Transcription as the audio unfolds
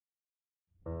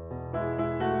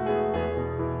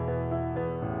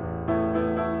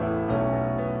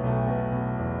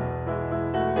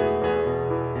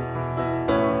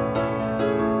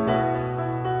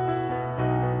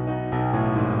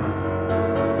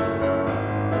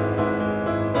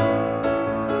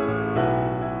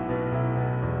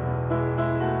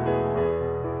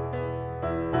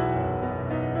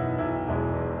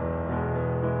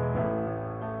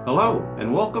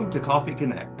and welcome to Coffee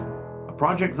Connect, a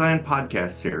Project Zion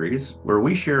podcast series where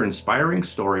we share inspiring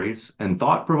stories and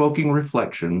thought provoking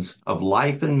reflections of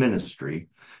life and ministry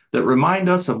that remind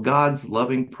us of God's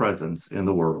loving presence in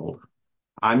the world.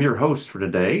 I'm your host for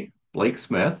today, Blake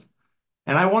Smith,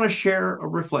 and I want to share a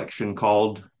reflection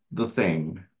called The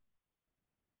Thing.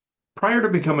 Prior to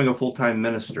becoming a full time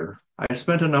minister, I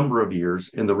spent a number of years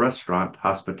in the restaurant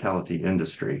hospitality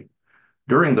industry.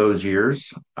 During those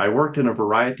years, I worked in a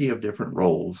variety of different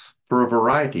roles for a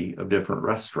variety of different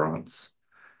restaurants.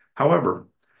 However,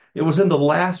 it was in the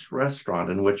last restaurant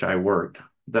in which I worked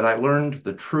that I learned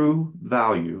the true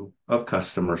value of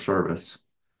customer service.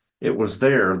 It was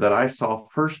there that I saw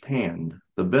firsthand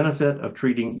the benefit of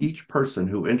treating each person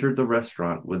who entered the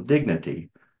restaurant with dignity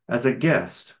as a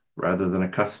guest rather than a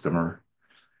customer.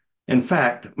 In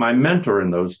fact, my mentor in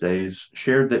those days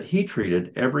shared that he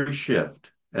treated every shift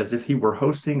as if he were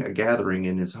hosting a gathering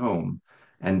in his home,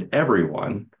 and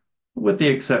everyone, with the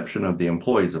exception of the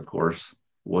employees, of course,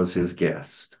 was his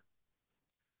guest.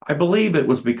 I believe it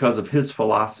was because of his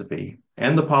philosophy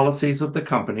and the policies of the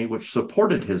company which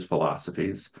supported his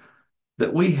philosophies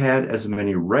that we had as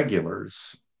many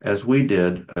regulars as we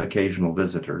did occasional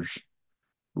visitors.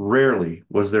 Rarely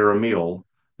was there a meal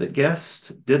that guests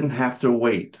didn't have to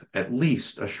wait at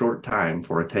least a short time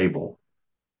for a table.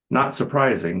 Not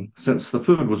surprising, since the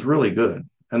food was really good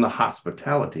and the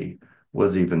hospitality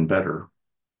was even better.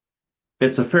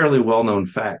 It's a fairly well-known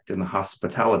fact in the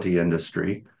hospitality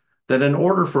industry that in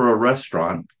order for a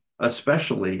restaurant,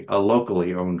 especially a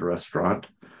locally owned restaurant,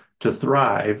 to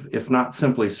thrive, if not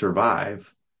simply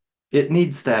survive, it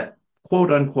needs that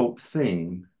quote unquote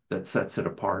thing that sets it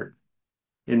apart.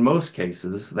 In most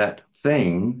cases, that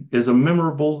thing is a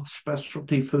memorable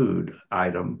specialty food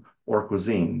item or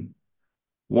cuisine.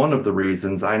 One of the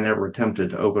reasons I never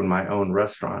attempted to open my own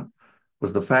restaurant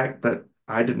was the fact that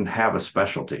I didn't have a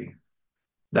specialty.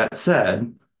 That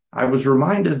said, I was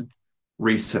reminded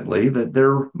recently that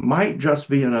there might just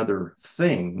be another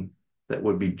thing that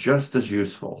would be just as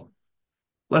useful.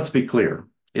 Let's be clear,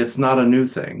 it's not a new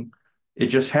thing. It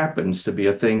just happens to be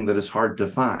a thing that is hard to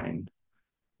find.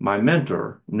 My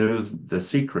mentor knew the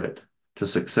secret to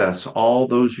success all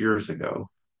those years ago.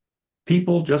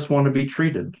 People just want to be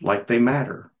treated like they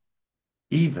matter,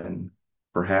 even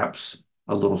perhaps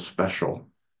a little special.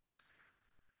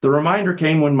 The reminder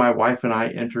came when my wife and I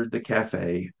entered the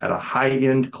cafe at a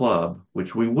high-end club,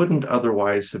 which we wouldn't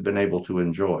otherwise have been able to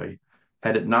enjoy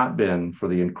had it not been for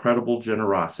the incredible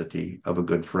generosity of a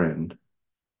good friend.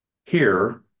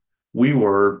 Here, we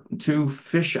were two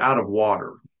fish out of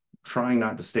water, trying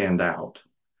not to stand out.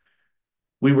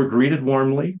 We were greeted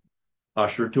warmly,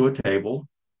 ushered to a table,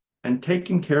 and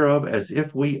taken care of as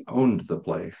if we owned the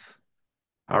place.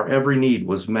 Our every need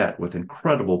was met with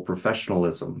incredible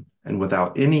professionalism and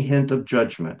without any hint of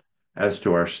judgment as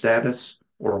to our status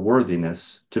or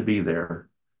worthiness to be there.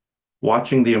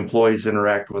 Watching the employees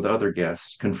interact with other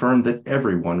guests confirmed that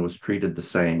everyone was treated the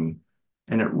same,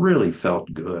 and it really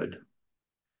felt good.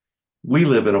 We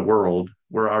live in a world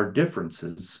where our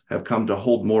differences have come to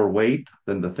hold more weight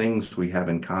than the things we have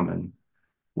in common.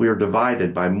 We are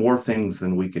divided by more things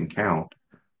than we can count: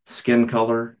 skin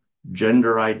color,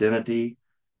 gender identity,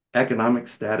 economic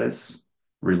status,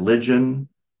 religion,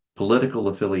 political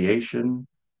affiliation,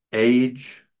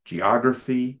 age,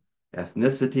 geography,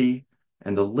 ethnicity,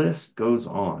 and the list goes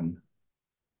on.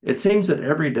 It seems that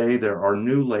every day there are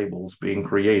new labels being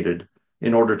created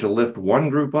in order to lift one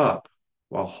group up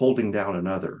while holding down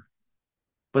another.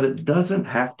 But it doesn't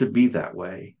have to be that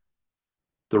way.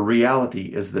 The reality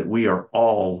is that we are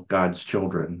all God's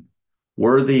children,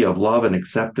 worthy of love and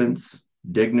acceptance,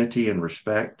 dignity and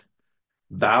respect,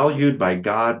 valued by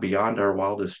God beyond our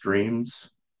wildest dreams,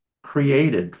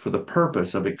 created for the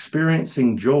purpose of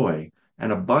experiencing joy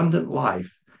and abundant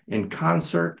life in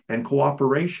concert and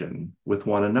cooperation with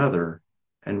one another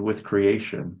and with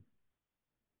creation.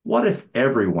 What if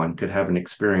everyone could have an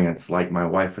experience like my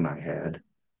wife and I had?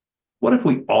 What if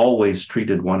we always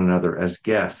treated one another as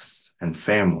guests and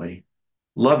family,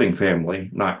 loving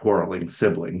family, not quarreling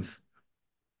siblings?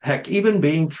 Heck, even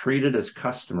being treated as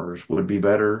customers would be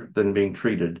better than being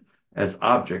treated as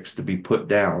objects to be put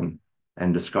down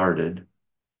and discarded.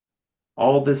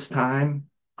 All this time,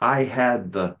 I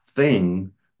had the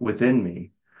thing within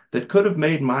me that could have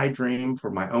made my dream for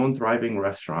my own thriving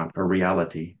restaurant a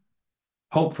reality.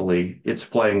 Hopefully, it's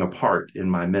playing a part in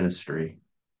my ministry.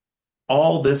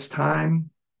 All this time,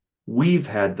 we've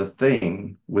had the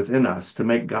thing within us to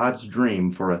make God's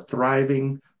dream for a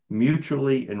thriving,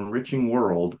 mutually enriching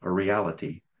world a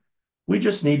reality. We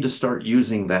just need to start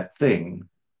using that thing,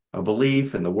 a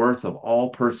belief in the worth of all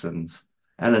persons,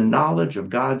 and a knowledge of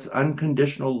God's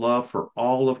unconditional love for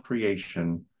all of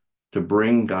creation to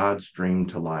bring God's dream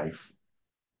to life.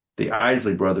 The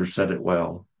Isley Brothers said it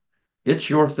well. It's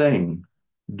your thing.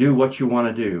 Do what you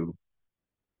want to do.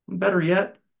 Better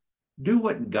yet, do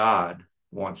what God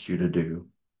wants you to do.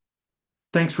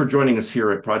 Thanks for joining us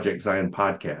here at Project Zion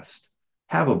Podcast.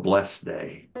 Have a blessed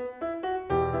day.